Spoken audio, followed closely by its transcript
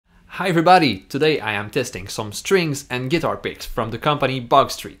Hi everybody! Today I am testing some strings and guitar picks from the company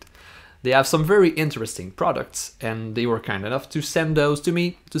Bug Street. They have some very interesting products and they were kind enough to send those to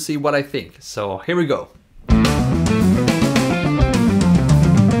me to see what I think. So here we go.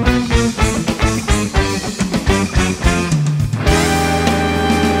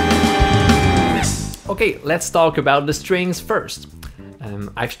 Okay, let's talk about the strings first.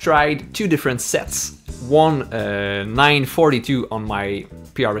 I've tried two different sets. One 942 on my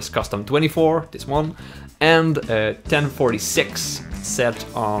PRS Custom 24, this one, and 1046 set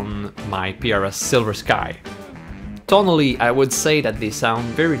on my PRS Silver Sky. Tonally, I would say that they sound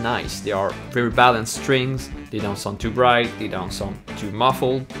very nice. They are very balanced strings, they don't sound too bright, they don't sound too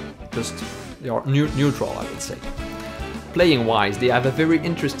muffled, just they are neutral, I would say. Playing wise, they have a very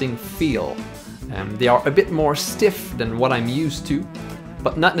interesting feel. They are a bit more stiff than what I'm used to,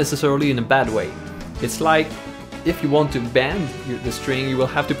 but not necessarily in a bad way. It's like if you want to bend the string, you will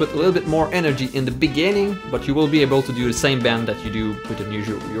have to put a little bit more energy in the beginning, but you will be able to do the same bend that you do with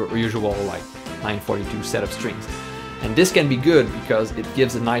your usual like 942 set of strings. And this can be good because it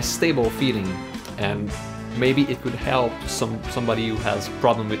gives a nice stable feeling, and maybe it could help somebody who has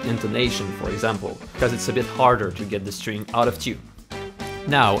problem with intonation, for example, because it's a bit harder to get the string out of tune.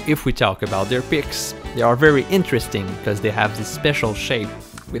 Now, if we talk about their picks, they are very interesting because they have this special shape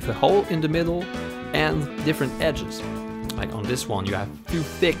with a hole in the middle and different edges. Like on this one you have two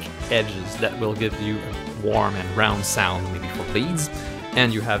thick edges that will give you a warm and round sound, maybe for leads,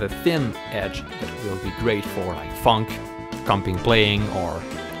 and you have a thin edge that will be great for like funk, comping playing, or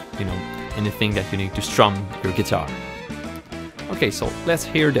you know, anything that you need to strum your guitar. Okay, so let's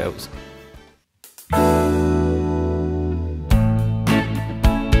hear those.